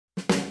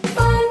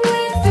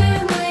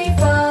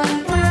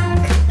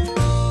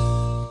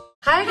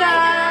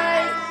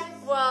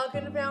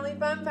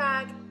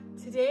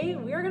Today,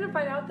 we are gonna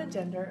find out the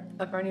gender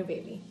of our new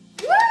baby.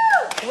 Woo!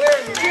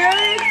 We're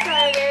very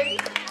excited.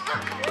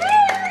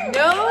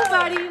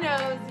 Nobody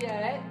knows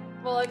yet.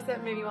 Well,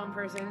 except maybe one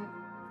person.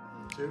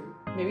 Two?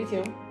 Maybe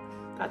two.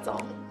 That's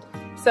all.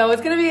 So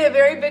it's gonna be a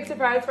very big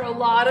surprise for a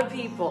lot of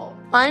people.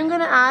 I'm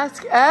gonna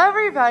ask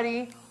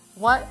everybody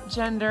what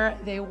gender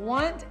they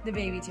want the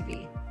baby to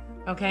be,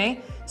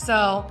 okay?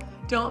 So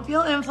don't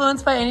feel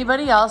influenced by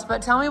anybody else,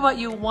 but tell me what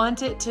you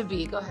want it to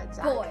be. Go ahead,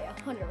 Zach. Boy,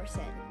 100%.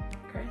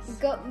 Chris?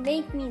 Go,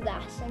 make me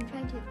last. I'm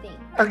trying to think.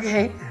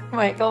 Okay,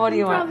 Michael, what do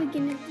you want? I'm probably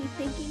gonna be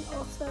thinking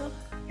also.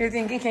 You're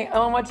thinking, okay,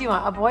 Owen, what do you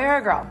want? A boy or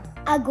a girl?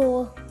 A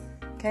girl.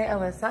 Okay,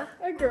 Alyssa?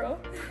 A girl.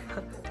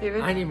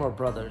 David? I need more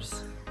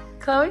brothers.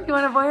 Chloe, you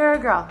want a boy or a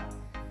girl?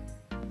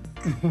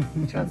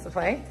 Which wants to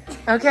play?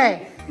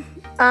 Okay.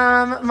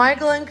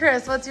 Michael and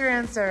Chris, what's your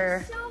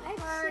answer? So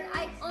hard.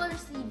 I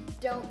honestly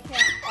don't care.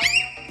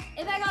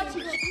 If I got to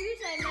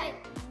confused, I might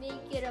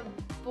make it a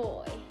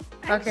boy.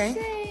 Okay. I'd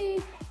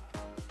say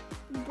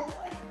boy.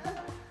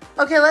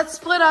 Okay, let's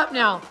split up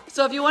now.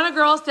 So if you want a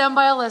girl, stand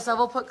by Alyssa.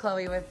 We'll put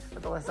Chloe with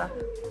Alyssa.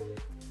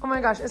 Oh my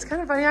gosh, it's kind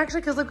of funny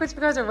actually because look what you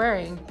guys are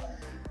wearing.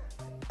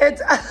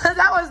 It's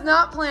that was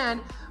not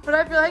planned, but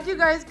I feel like you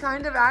guys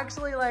kind of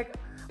actually like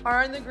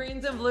are in the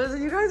greens and blues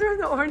and you guys are in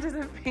the oranges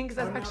and pinks.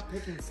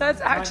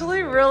 That's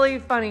actually really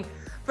funny.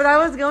 But I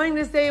was going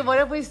to say, what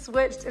if we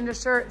switched into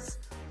shirts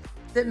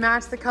that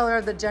match the color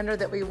of the gender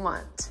that we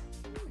want?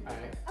 All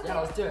right. Yeah,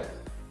 let's do it.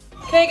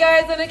 Okay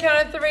guys, on the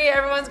count of 3,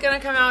 everyone's gonna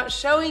come out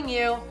showing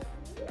you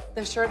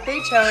the shirt they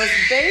chose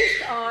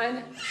based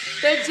on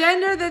the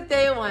gender that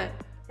they want.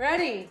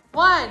 Ready?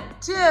 1,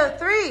 2,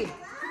 3.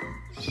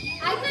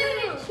 I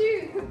couldn't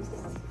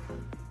choose.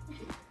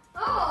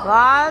 Oh.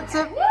 Lots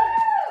of Woo!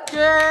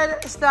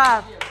 good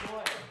stuff.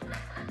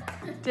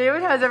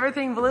 David has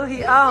everything blue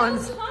he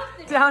owns,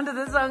 down to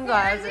the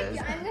sunglasses.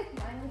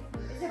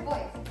 It's a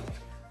boy.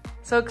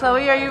 So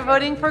Chloe, are you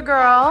voting for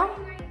girl?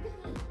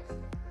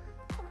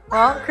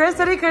 Well, Chris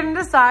said he couldn't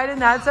decide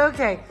and that's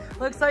okay.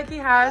 Looks like he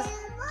has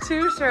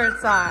 2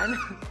 shirts on.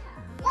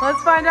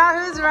 Let's find out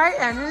who's right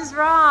and who's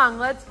wrong.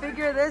 Let's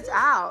figure this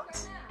out.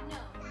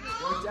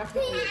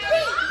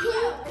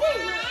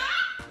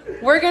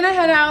 We're gonna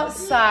head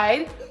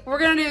outside. We're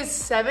gonna do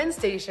 7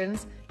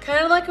 stations,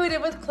 kind of like we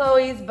did with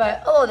Chloe's,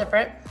 but a little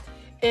different.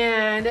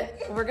 And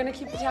we're gonna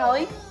keep the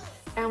tally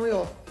and we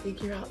will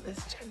figure out this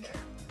gender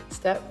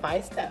step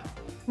by step.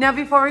 Now,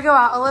 before we go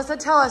out, Alyssa,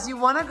 tell us, you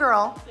want a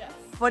girl. Yes.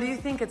 What do you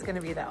think it's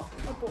gonna be though?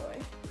 A boy.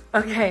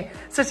 Okay,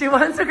 so she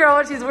wants a girl,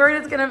 but she's worried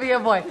it's gonna be a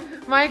boy.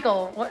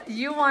 Michael,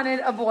 you wanted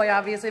a boy,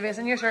 obviously, based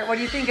on your shirt. What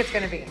do you think it's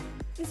gonna be?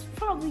 It's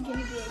probably gonna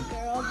be a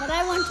girl, but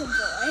I want a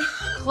boy.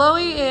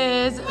 Chloe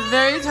is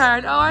very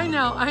tired. Oh, I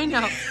know.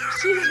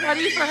 She's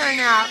ready for her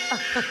nap.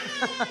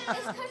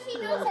 It's because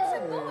she knows it's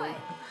a boy.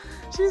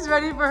 She's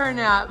ready for her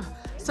nap.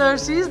 So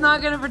she's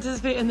not gonna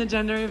participate in the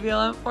gender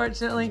reveal,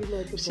 unfortunately.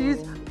 She's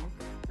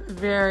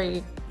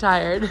very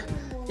tired.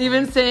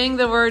 Even saying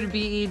the word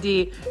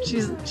BED,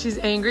 she's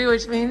angry,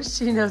 which means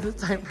she knows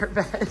it's time for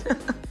bed.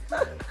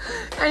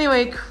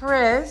 Anyway,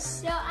 Chris.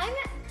 So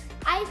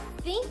I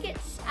think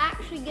it's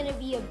actually gonna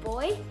be a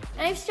boy,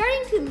 and I'm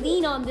starting to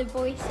lean on the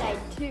boy side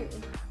too.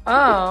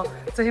 Oh,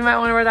 so you might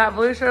want to wear that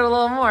blue shirt a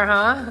little more,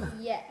 huh?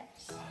 Yes.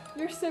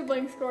 Your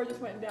sibling score just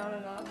went down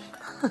a notch.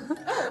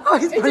 Oh,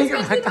 he's It putting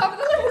just it went to the back top of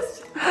the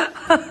list.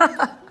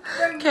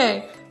 up.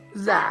 Okay,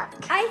 Zach.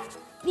 I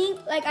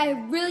think, like, I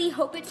really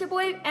hope it's a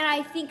boy, and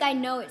I think I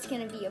know it's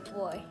gonna be a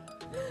boy.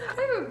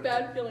 I have a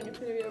bad feeling it's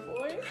gonna be a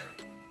boy.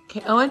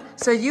 Okay, Owen,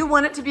 so you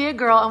want it to be a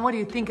girl, and what do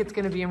you think it's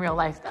going to be in real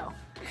life, though?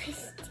 I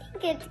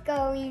think it's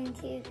going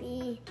to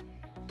be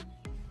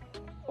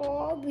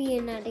probably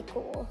another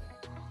girl.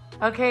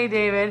 Okay,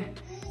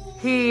 David.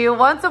 He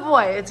wants a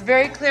boy. It's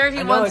very clear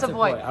he wants a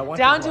boy.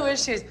 Down to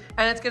his shoes.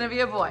 And it's going to be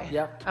a boy.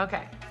 Yep.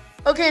 Okay.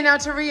 Okay, now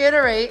to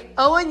reiterate,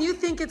 Owen, you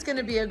think it's going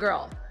to be a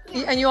girl.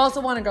 And you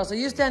also want a girl, so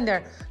you stand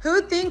there.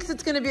 Who thinks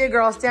it's going to be a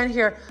girl? Stand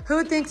here.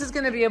 Who thinks it's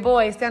going to be a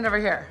boy? Stand over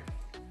here.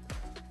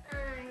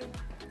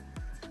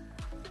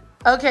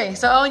 Okay,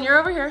 so Owen, you're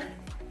over here.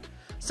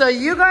 So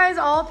you guys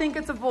all think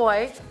it's a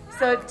boy.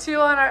 So 2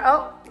 on our,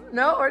 oh,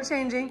 no, we're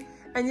changing.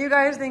 And you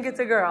guys think it's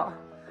a girl.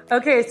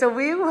 Okay, so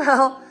we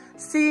will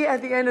see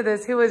at the end of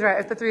this who was right.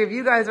 If the 3 of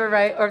you guys were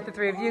right or if the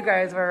 3 of you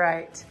guys were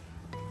right.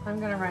 I'm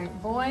gonna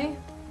write boy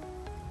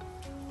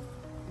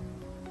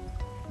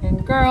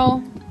and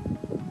girl.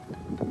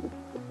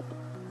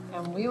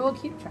 And we will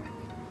keep track.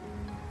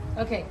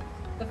 Okay,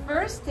 the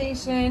first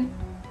station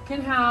can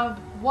have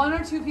 1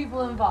 or 2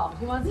 people involved.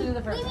 Who wants to do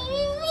the first one?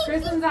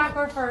 Chris and Zach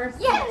are first.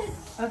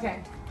 Yes!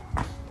 Okay.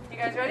 You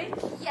guys ready?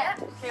 Yeah.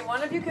 Okay,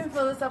 one of you can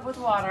fill this up with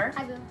water.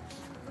 I will.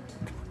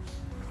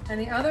 And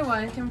the other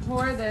one can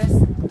pour this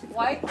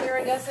white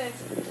iridescent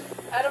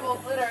edible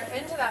glitter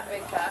into that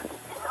big cup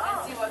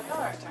and see what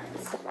color it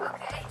turns.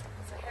 Okay.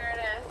 So here it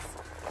is.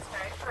 It's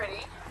very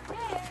pretty.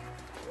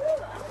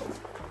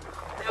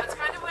 Now it's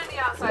kind of windy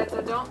outside,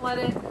 so don't let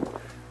it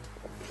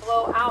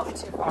blow out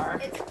too far.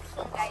 It's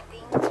pink, I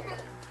think. I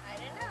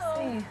don't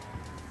know. See.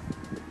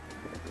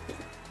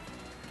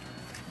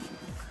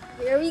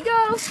 Here we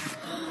go.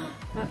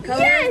 What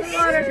color is the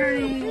water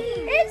turning?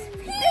 It's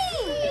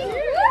pink. Woo!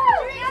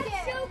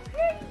 That's so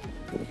pretty.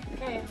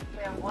 Okay,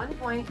 we have 1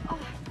 point Oh,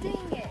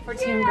 dang it. for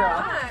Team Girl.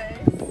 Nice.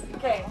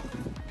 Okay,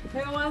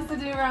 who wants to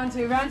do round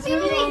 2? Round 2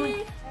 is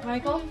only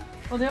Michael?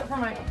 We'll do it for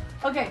Michael.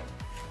 Okay,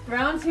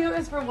 round 2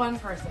 is for one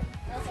person.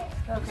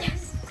 Okay.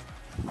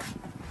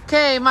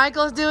 Okay,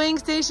 Michael's doing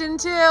station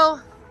 2. 3,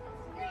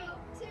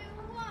 2,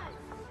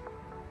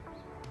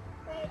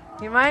 1.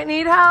 You might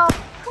need help.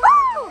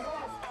 Woo!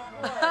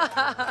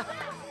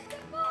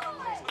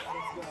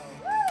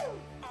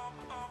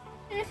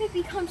 And if it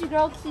becomes a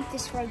girl, keep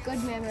this for a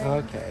good memory.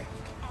 Okay.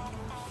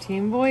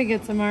 Team Boy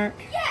gets a mark.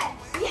 Yes!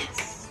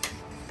 Yes!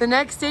 The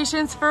next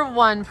station's for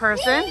one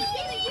person.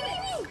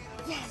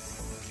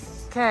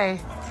 Yes! Okay.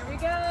 Here we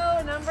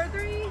go, number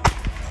 3.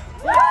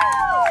 Woo!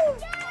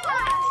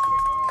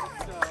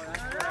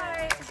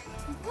 Alright.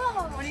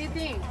 What do you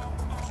think?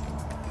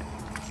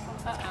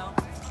 Uh-oh.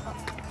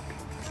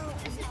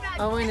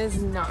 Owen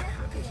is not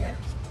happy here.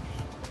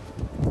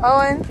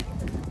 Owen,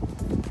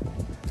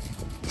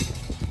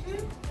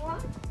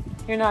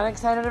 you're not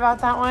excited about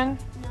that one?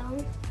 No.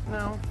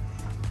 No.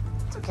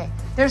 It's okay.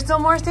 There's still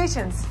more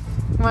stations.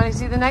 You want to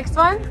see the next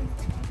one?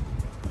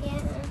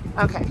 Yeah.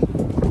 Okay.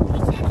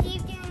 We should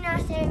keep doing our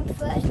same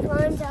first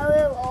one so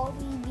it will all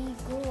be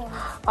girls.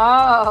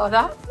 Oh,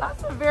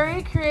 that's a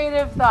very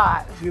creative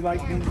thought. Do you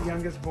like being the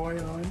youngest boy,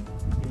 Owen?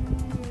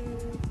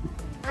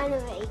 I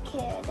don't really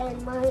care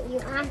then what you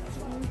ask me.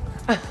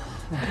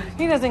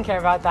 He doesn't care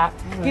about that.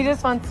 He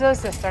just wants a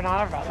sister,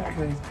 not a brother.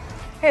 Okay.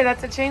 Hey,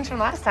 that's a change from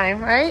last time,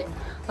 right?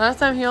 Last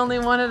time he only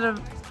wanted a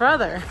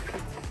brother.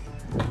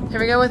 Here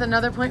we go with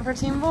another point for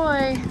Team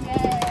Boy.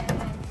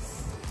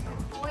 Yes.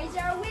 Boys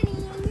are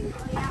winning.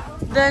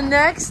 The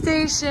next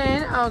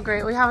station. Oh,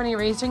 great. We have an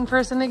erasing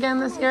person again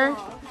this year.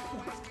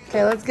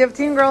 Okay, let's give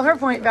Team Girl her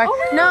point back.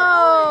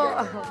 No!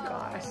 Oh,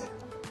 gosh.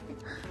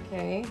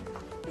 Okay.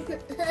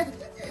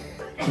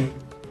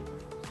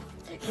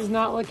 She's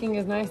not looking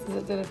as nice as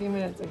it did a few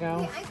minutes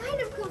ago. I'm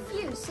kind of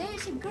confused. Say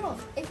it's a girl.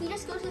 If you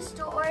just go to the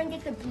store and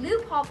get the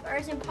blue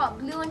poppers and pop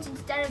blue ones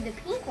instead of the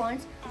pink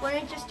ones,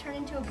 wouldn't it just turn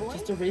into a boy?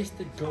 Just erase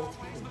the girl.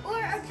 Or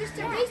just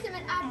erase them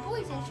and add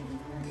boys and it should be.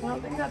 I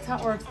don't think that's how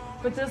it works.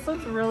 But this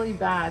looks really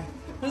bad.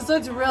 This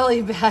looks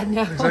really bad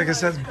now. Looks like it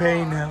says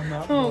Bay now,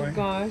 not Oh, boy.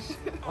 gosh.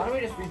 Why don't we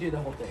just redo the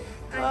whole thing?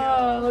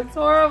 Oh, it looks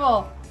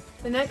horrible.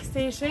 The next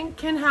station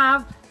can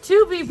have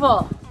 2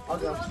 people. I'll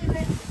go.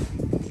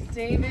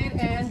 David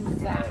and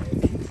Zach.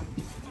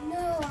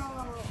 No.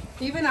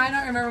 Even I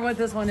don't remember what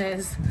this one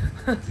is.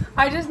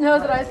 I just know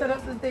that I set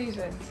up the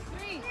station.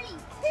 3,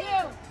 2,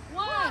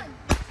 1.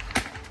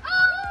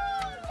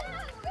 Oh,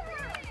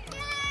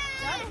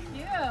 That's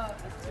cute.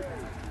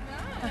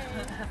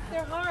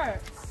 They're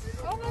hearts.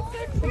 Oh, that's so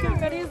cute. Look at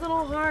Betty's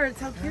little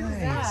hearts. How cute is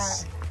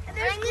that? I'm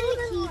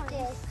gonna keep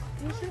this.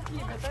 You should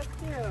keep it. That's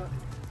cute.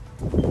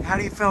 How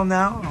do you feel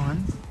now,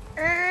 Owen?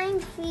 I'm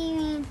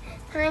feeling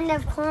kind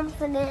of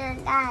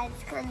confident that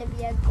it's gonna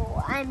be a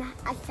goal. I'm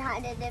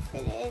excited if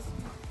it is.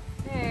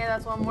 Hey,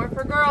 that's one more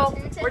for girl.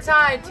 We're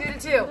tied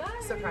 2-2.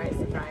 Surprise,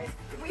 surprise.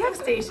 We have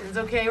stations,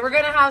 okay? We're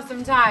gonna have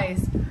some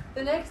ties.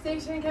 The next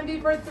station can be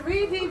for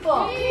 3 people.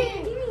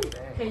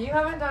 Okay, you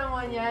haven't done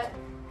one yet.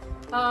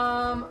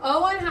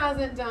 Owen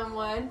hasn't done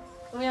one.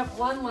 And we have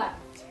 1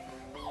 left.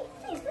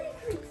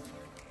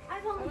 I've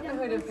I only don't know done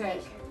who to one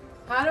pick. station.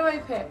 How do I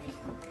pick?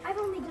 I've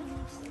only done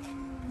one station.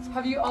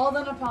 Have you all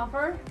done a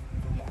popper?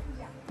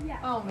 Yeah.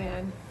 Oh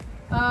man.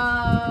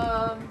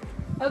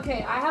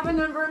 Okay, I have a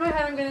number in my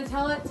head. I'm gonna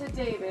tell it to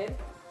David.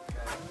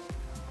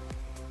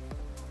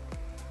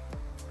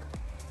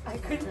 I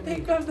couldn't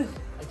think of the.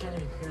 I can't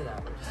even hear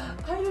that.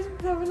 I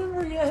didn't have a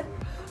number yet.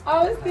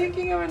 I was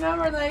thinking of a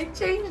number and then I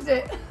changed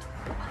it.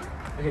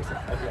 Okay,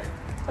 okay.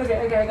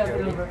 Okay, I got the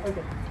number.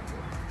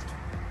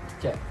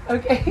 Okay.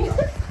 Okay.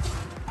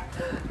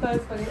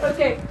 That's funny.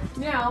 Okay,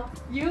 now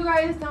you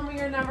guys tell me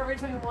your number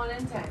between 1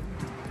 and 10.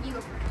 You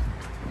go first.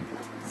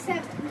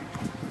 7,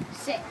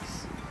 6,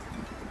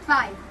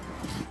 5.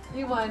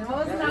 You won. What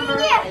was the number?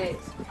 Yeah. 8. 8.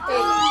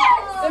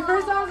 Oh! At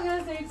first I was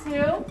gonna say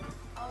 2,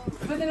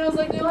 but then I was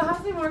like, no, it has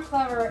to be more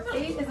clever.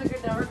 8 is a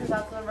good number because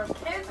that's the number of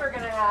kids we're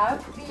gonna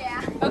have.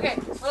 Yeah. Okay,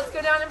 let's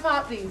go down and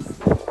pop these.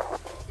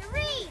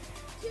 3,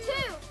 2,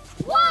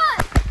 1.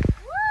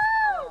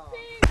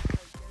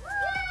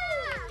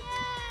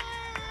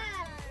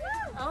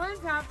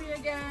 Owen's happy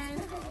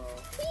again.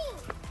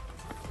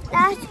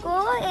 That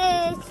score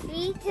is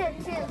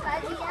 3-2,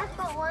 but we have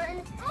got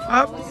 1.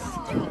 Up.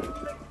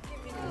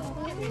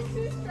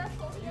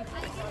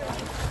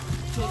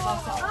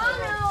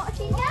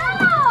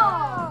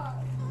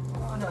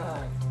 Oh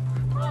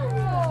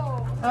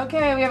no!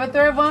 Okay, we have a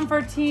third one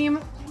for Team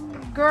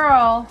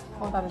Girl.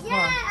 Oh, that is long.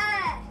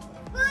 Yeah!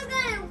 We're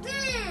gonna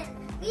win!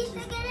 We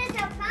should get us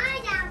a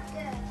prize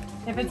after.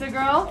 If it's a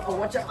girl, Oh,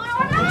 watch out.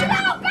 I'm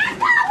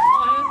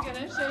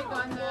gonna shake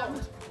on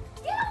them.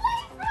 Get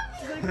away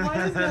from me! Like, why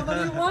does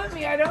nobody want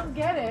me? I don't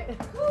get it.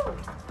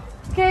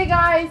 Okay,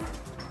 guys.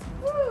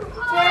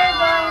 Okay,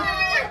 guys.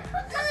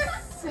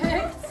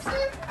 6,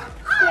 6,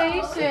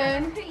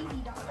 station. Crazy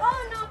dog.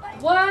 Oh no,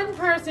 but One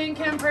person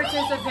can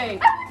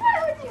participate. I will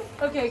try with you.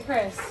 Okay,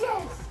 Chris.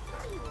 Yes.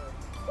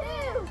 2,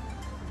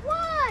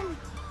 1.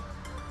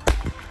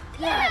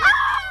 Yeah. Oh,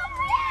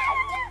 yes!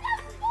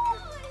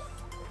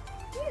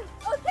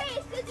 Okay,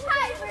 it's the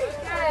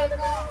tiebreaker.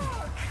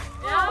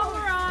 Now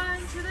we're on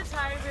to the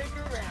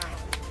tiebreaker round.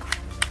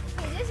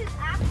 Okay, this is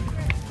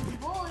after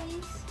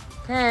boys.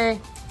 Okay,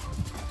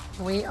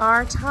 we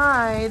are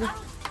tied.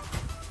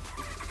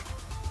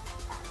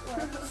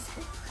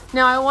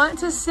 Now I want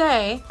to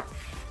say,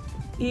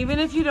 even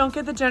if you don't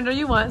get the gender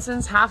you want,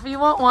 since half of you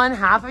want one,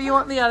 half of you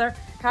want the other,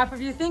 half of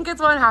you think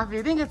it's one, half of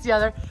you think it's the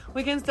other,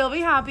 we can still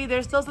be happy.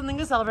 There's still something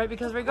to celebrate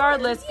because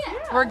regardless,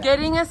 we're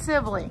getting a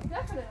sibling.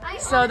 Definitely.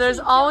 So there's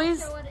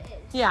always, What it is.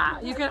 yeah,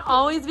 you can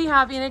always be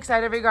happy and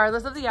excited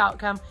regardless of the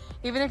outcome.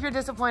 Even if you're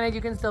disappointed,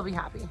 you can still be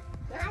happy.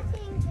 I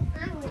think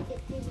I would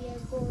get to be a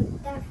boy,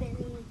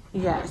 definitely.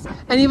 Yes.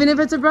 And even if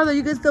it's a brother,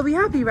 you can still be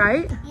happy,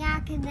 right?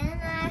 Yeah, because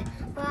then I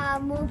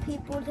more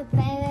people to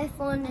play with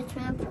on the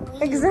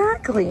trampoline.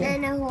 Exactly.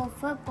 And a whole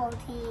football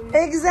team.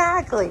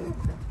 Exactly.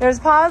 There's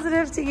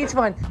positives to each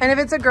one. And if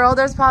it's a girl,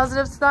 there's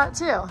positives to that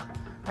too.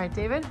 Right,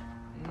 David?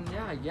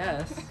 Yeah, I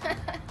guess.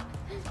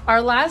 Our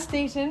last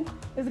station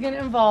is going to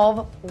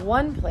involve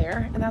one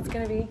player, and that's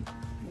going to be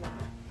Matt.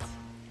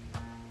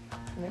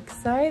 I'm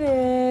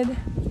excited.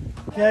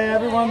 Okay,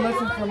 everyone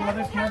listen for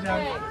Mother's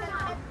countdown.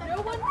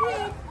 No one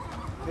peek.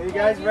 Are you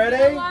guys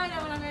ready?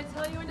 I'm going to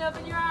tell you when to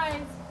open your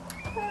eyes.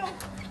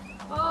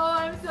 Oh,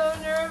 I'm so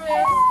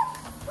nervous.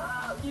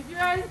 Keep your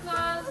eyes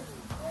closed.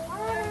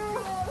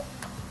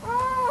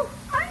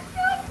 I'm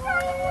so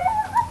excited.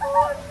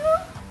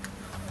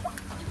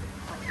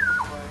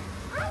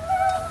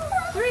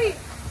 3,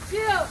 2,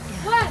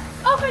 1.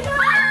 Open your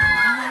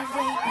eyes.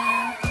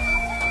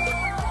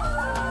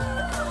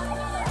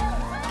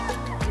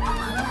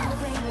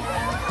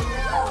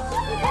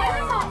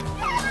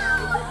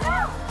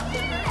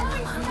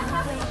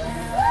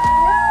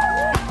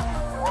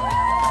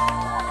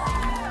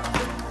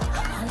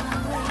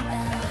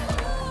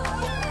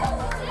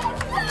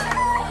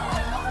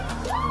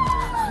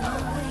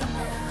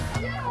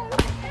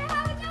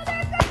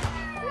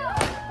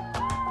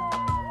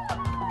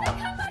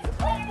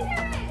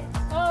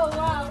 Oh,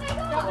 wow.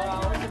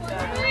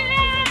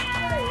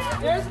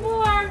 There's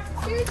more.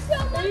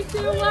 3,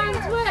 2, 1,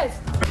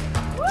 twist.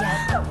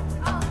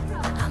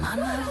 I'm on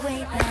my way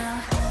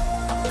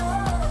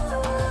now.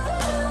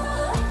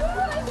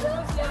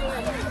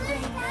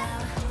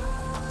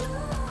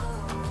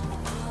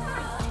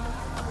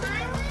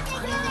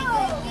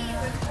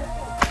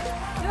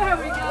 There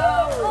we go.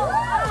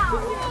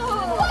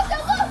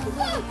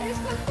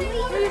 For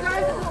you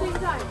guys at the same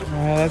time.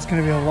 That's going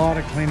to be a lot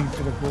of cleaning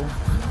for the pool.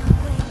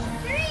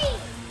 3,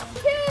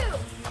 2,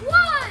 1.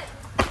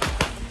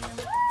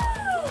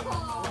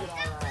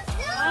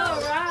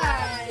 All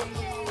right.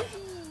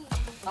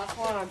 Last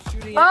one, I'm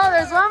shooting Oh,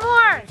 there's one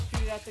more.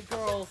 shoot at the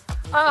girls.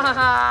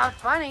 Ah,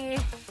 funny.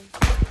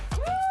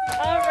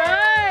 All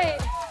right.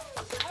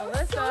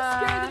 Scared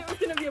that it was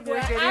gonna be a boy.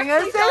 You're I getting a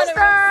actually thought it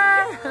sister.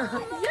 was-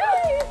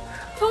 Yay!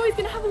 Chloe's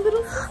gonna have a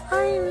little sister.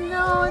 I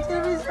know, it's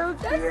gonna be so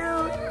cute. Cute.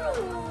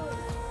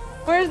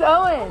 Where's Oh my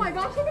Owen?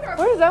 gosh, look at our.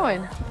 Where's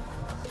Owen?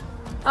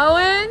 Owen? Oh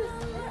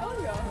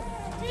yeah.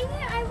 Dang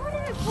it, I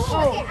wanted a boy.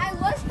 Oh. Okay, I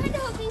was kind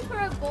of hoping for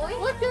a boy.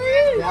 Look, there he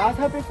is. Yeah, I was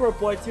hoping for a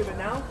boy too, but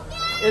now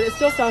it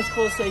still sounds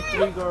cool to say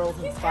 3 girls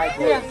and 5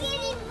 boys. Yeah.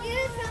 Getting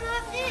views from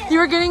up there. You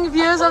were getting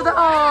views of the.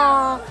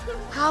 Oh,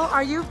 how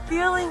are you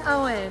feeling,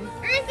 Owen?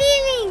 I'm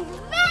feeling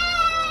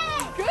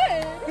bad.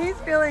 Good. He's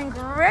feeling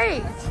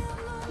great.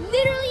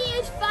 Literally,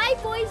 it's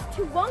 5 boys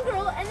to 1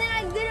 girl, and then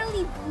I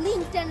literally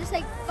blinked and it's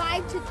like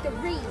 5 to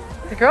 3.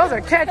 The girls are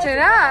catching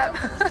up.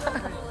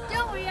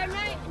 Don't worry, our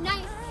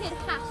ninth kid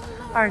has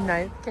to. Our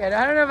 9th kid.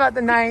 I don't know about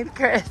the 9th,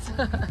 Chris.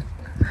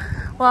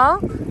 Well,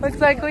 looks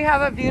like we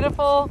have a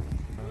beautiful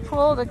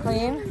pool to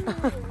clean.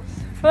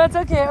 But that's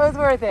okay, it was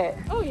worth it.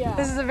 Oh yeah.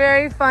 This is a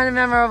very fun and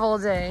memorable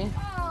day.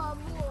 Oh,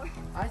 more.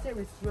 I say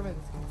we swim in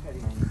this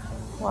confetti.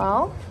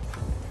 Well,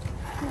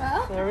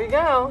 Well, there we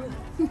go.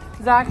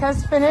 Zach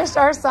has finished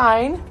our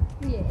sign.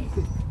 yeah.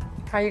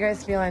 How you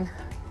guys feeling?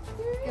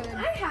 I'm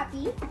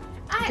happy.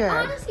 I Good.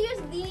 honestly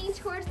was leaning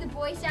towards the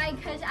boy side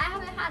because I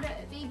haven't had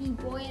a baby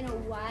boy in a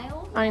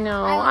while. I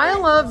know. I I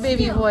love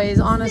baby still- boys,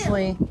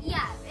 honestly. Still,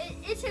 yeah,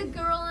 it's a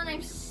girl, and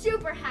I'm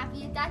super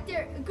happy that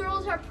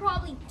girls are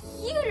probably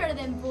cuter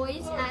than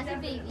boys as a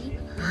baby.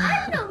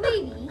 I don't know,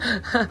 maybe.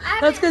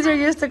 That's because you're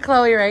used to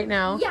Chloe right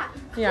now. Yeah,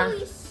 Yeah.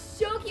 Chloe's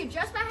so cute.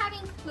 Just by having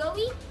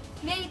Chloe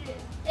made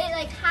it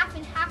like half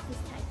and half this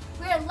time.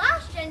 Where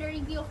last gender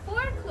reveal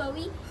for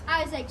Chloe,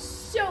 I was like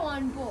so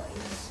on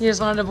boys. You just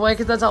wanted a boy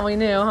because that's all we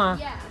knew, huh?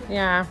 Yeah.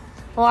 Yeah.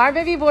 Well, our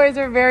baby boys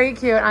are very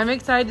cute. I'm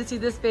excited to see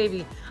this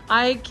baby.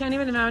 I can't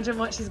even imagine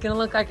what she's going to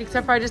look like,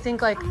 except for I just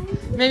think like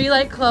maybe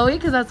like Chloe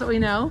because that's what we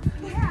know.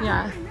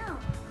 Yeah.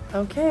 I know.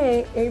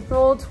 Okay,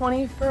 April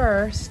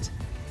 21st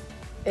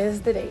is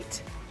the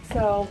date.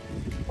 So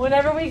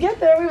whenever we get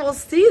there, we will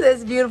see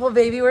this beautiful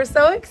baby. We're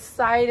so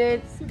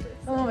excited. Super.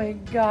 Oh my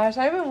gosh,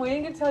 I've been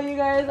waiting to tell you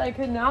guys. I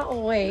could not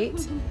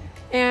wait.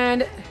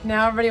 And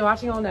now everybody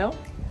watching will know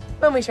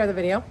when we share the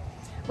video,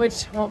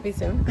 which won't be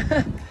soon.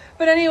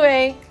 But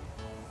anyway,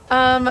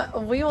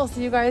 we will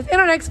see you guys in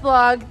our next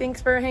vlog.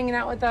 Thanks for hanging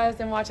out with us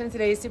and watching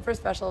today's super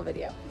special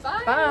video.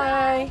 Bye.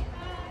 Bye.